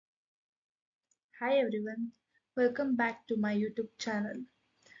Hi everyone, welcome back to my YouTube channel.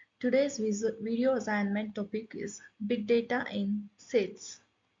 Today's video assignment topic is Big Data in Sales.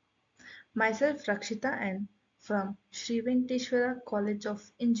 Myself Rakshita N from Sri Venkateshwara College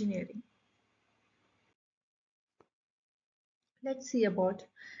of Engineering. Let's see about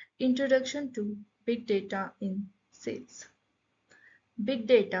Introduction to Big Data in Sales. Big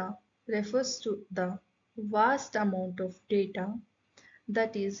data refers to the vast amount of data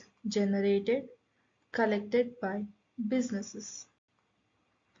that is generated, collected by businesses.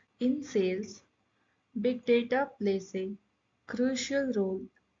 In sales, big data plays a crucial role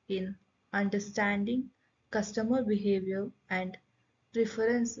in understanding customer behavior and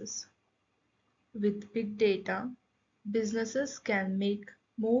preferences. With big data, businesses can make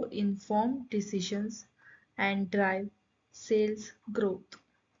more informed decisions and drive sales growth.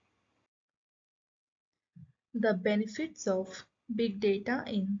 The benefits of big data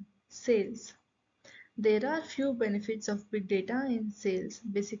in sales. There are few benefits of big data in sales.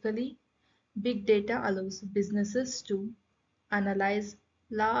 Basically, big data allows businesses to analyze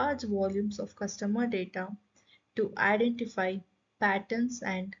large volumes of customer data to identify patterns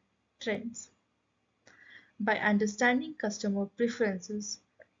and trends. By understanding customer preferences,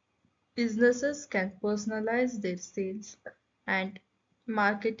 businesses can personalize their sales and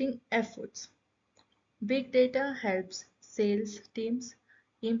marketing efforts. Big data helps sales teams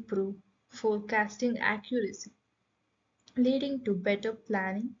improve forecasting accuracy, leading to better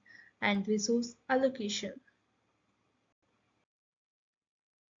planning and resource allocation.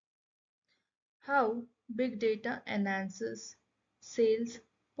 How big data enhances sales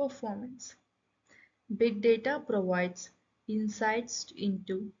performance. Big data provides insights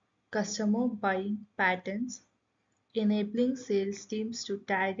into customer buying patterns, enabling sales teams to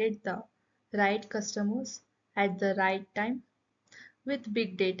target the right customers at the right time. With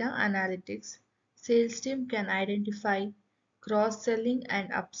big data analytics, sales team can identify cross-selling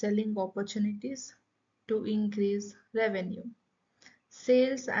and upselling opportunities to increase revenue.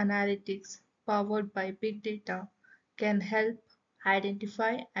 Sales analytics powered by big data can help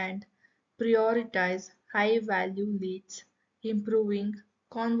identify and prioritize high value leads, improving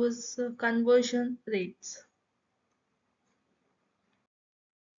conversion rates.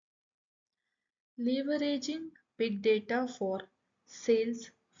 Leveraging big data for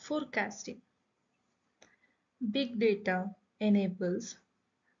sales forecasting. Big data enables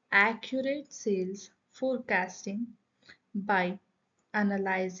accurate sales forecasting by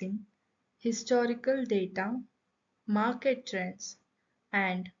analyzing historical data, market trends,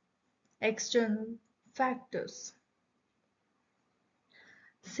 and external factors.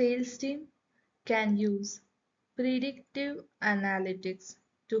 Sales team can use predictive analytics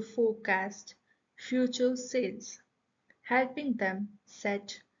to forecast future sales, helping them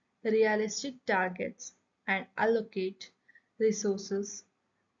set realistic targets and allocate resources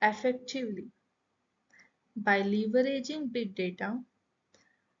effectively. By leveraging big data,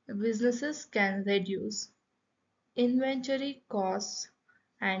 businesses can reduce inventory costs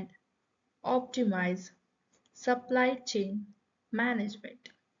and optimize supply chain management.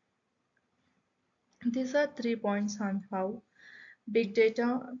 These are 3 points on how big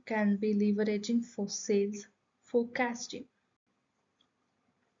data can be leveraging for sales forecasting.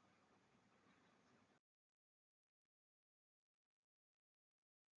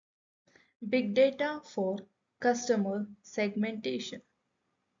 Big data for customer segmentation.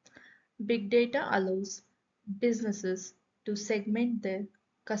 Big data allows businesses to segment their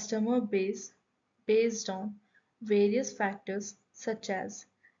customer base based on various factors such as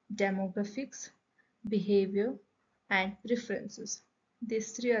demographics, behavior, and preferences.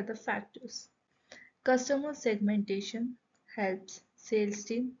 These three are the factors. Customer segmentation helps sales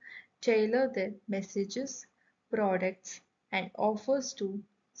team tailor their messages, products, and offers to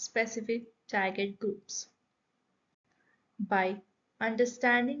specific target groups. By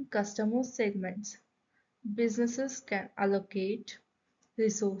understanding customer segments, businesses can allocate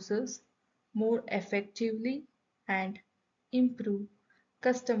resources more effectively and improve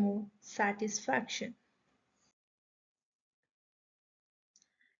customer satisfaction.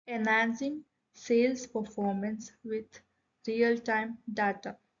 Enhancing sales performance with real-time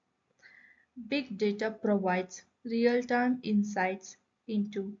data. Big data provides real-time insights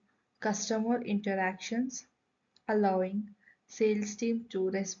into customer interactions, allowing sales team to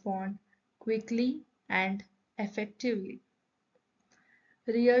respond quickly and effectively.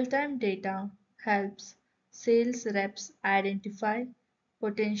 Real-time data helps sales reps identify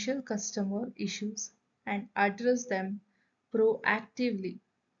potential customer issues and address them proactively.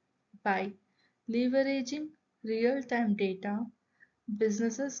 By leveraging real-time data,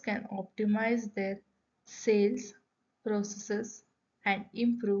 Businesses can optimize their sales processes and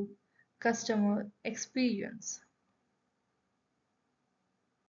improve customer experience.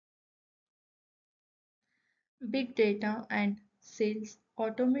 Big data and sales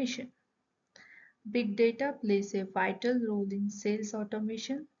automation. Big data plays a vital role in sales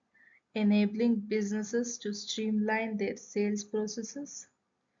automation, enabling businesses to streamline their sales processes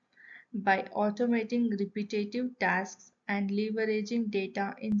by automating repetitive tasks and leveraging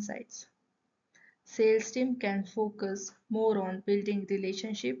data insights. Sales team can focus more on building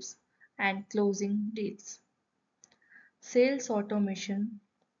relationships and closing deals. Sales automation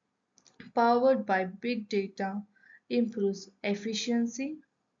powered by big data improves efficiency,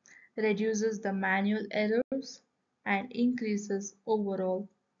 reduces the manual errors, and increases overall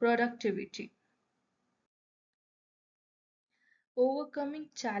productivity. Overcoming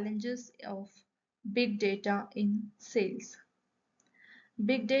challenges of big data in sales.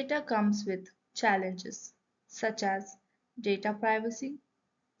 Big data comes with challenges such as data privacy,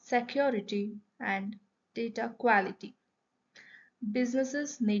 security, and data quality.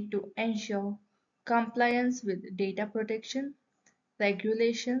 Businesses need to ensure compliance with data protection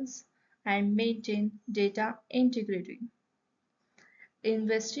regulations and maintain data integrity.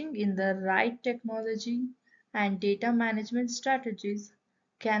 Investing in the right technology and data management strategies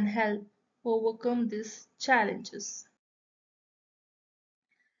can help overcome these challenges.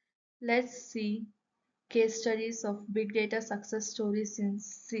 Let's see case studies of big data success stories in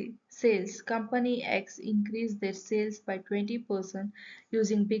sales. Company X increased their sales by 20%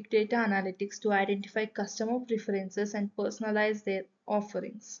 using big data analytics to identify customer preferences and personalize their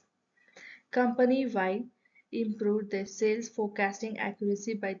offerings. Company Y improved their sales forecasting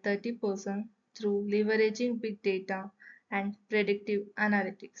accuracy by 30% through leveraging big data and predictive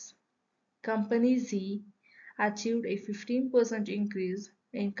analytics. Company Z achieved a 15% increase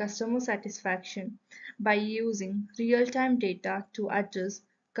in customer satisfaction by using real-time data to address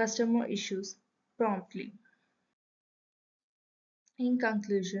customer issues promptly. In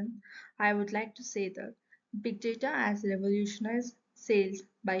conclusion, I would like to say that big data has revolutionized sales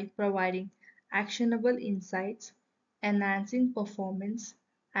by providing actionable insights, enhancing performance,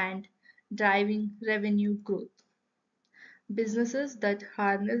 and driving revenue growth. Businesses that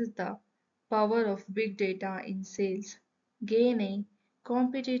harness the power of big data in sales gain a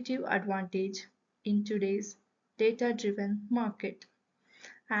competitive advantage in today's data-driven market.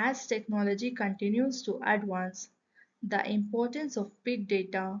 As technology continues to advance, the importance of big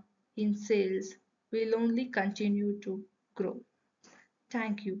data in sales will only continue to grow.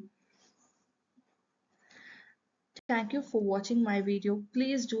 Thank you. Thank you for watching my video.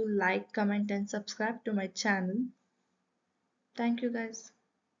 Please do like, comment and subscribe to my channel. Thank you guys.